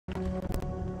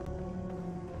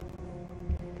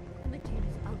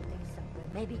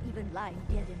Maybe even lying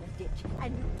dead in a ditch,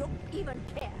 and you don't even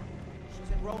care.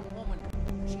 She's a grown woman.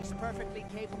 She's perfectly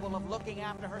capable of looking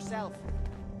after herself.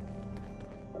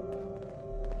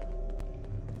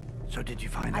 So did you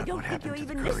find out what happened to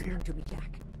the courier? I don't think you're even listening to me,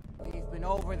 Jack. We've been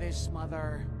over this,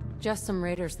 Mother. Just some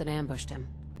raiders that ambushed him.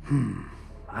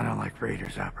 I don't like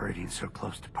raiders operating so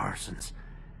close to Parsons.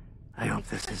 I hope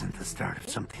this isn't the start of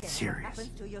something serious.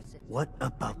 What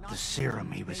about the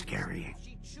serum he was carrying?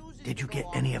 Did you get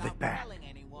any of it back?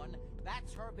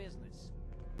 That's her business.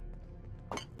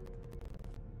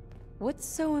 What's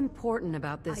so important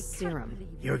about this serum?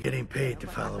 You're getting paid to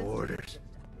follow orders.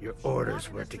 Your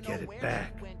orders were to get it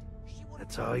back.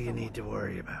 That's all you need to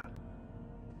worry about.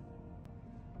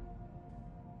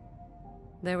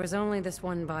 There was only this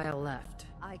one vial left.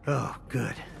 Oh,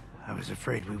 good. I was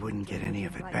afraid we wouldn't get any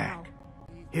of it back.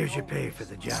 Here's your pay for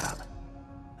the job.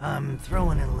 I'm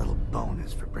throwing in a little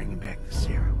bonus for bringing back the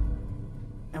serum.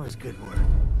 That was good work.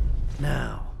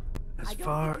 Now, as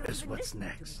far as what's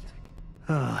next.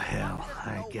 Oh, hell.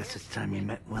 I guess it's time you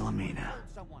met Wilhelmina.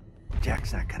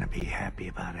 Jack's not gonna be happy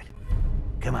about it.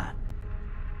 Come on.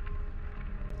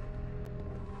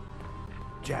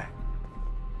 Jack,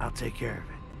 I'll take care of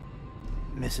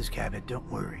it. Mrs. Cabot, don't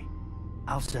worry.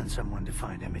 I'll send someone to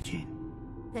find Imogene.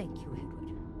 Thank you,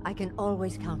 Edward. I can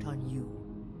always count on you.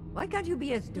 Why can't you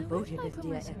be as devoted as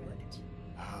dear Edward?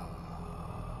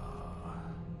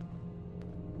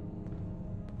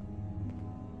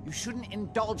 You shouldn't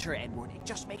indulge her, Edward. It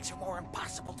just makes her more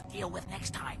impossible to deal with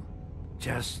next time.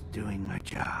 Just doing my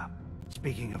job.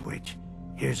 Speaking of which,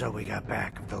 here's all we got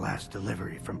back of the last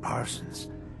delivery from Parsons.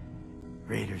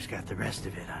 Raiders got the rest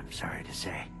of it, I'm sorry to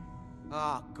say.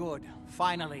 Ah, good.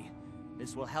 Finally.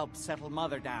 This will help settle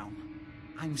Mother down.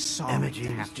 I'm sorry Imogene's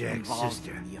to have to Jack's involve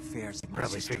sister. you in the affairs of my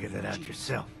Probably sister. figured that out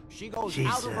yourself. She goes She's,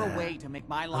 out of her way to make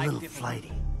my a life little difficult.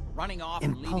 flighty. Running off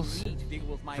and leaving Impulsive. me to deal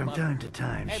with my From mother. time to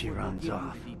time, she Edward will runs give you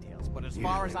off. the details, but as Usually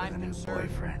far as with I'm a new concerned,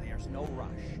 boyfriend. there's no rush.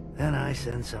 Then I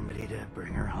send somebody to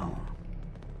bring her home.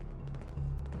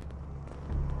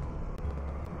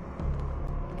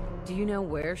 Do you know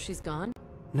where she's gone?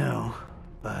 No,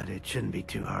 but it shouldn't be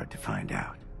too hard to find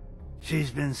out.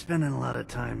 She's been spending a lot of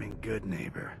time in Good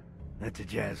Neighbor. That's a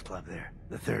jazz club there,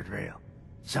 the third rail.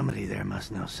 Somebody there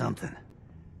must know something.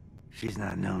 She's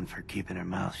not known for keeping her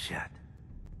mouth shut.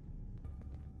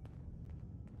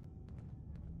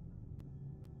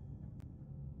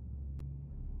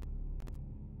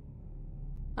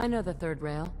 I know the third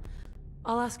rail.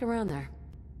 I'll ask around there.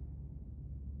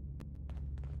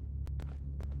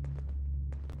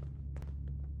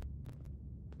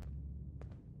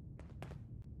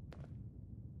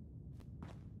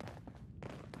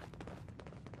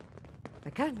 I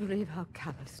can't believe how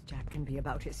callous Jack can be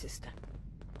about his sister.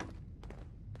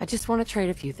 I just want to trade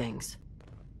a few things.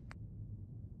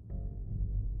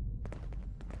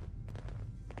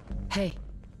 Hey.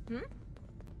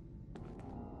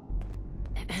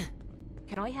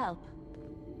 Can I help?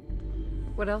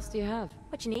 What else do you have?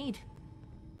 What you need?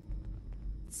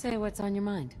 Say what's on your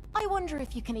mind. I wonder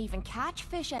if you can even catch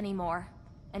fish anymore.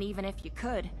 And even if you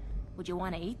could, would you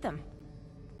want to eat them?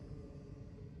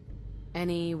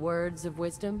 Any words of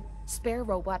wisdom? Spare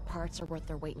robot parts are worth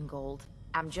their weight in gold.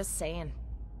 I'm just saying.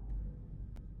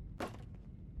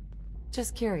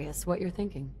 Just curious what you're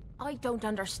thinking. I don't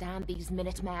understand these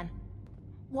Minutemen.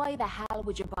 Why the hell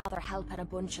would you bother helping a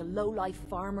bunch of low-life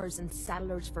farmers and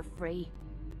settlers for free?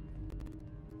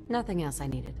 Nothing else I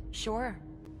needed. Sure.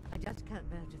 I just can't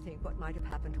bear to think what might have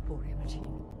happened to poor Imogen.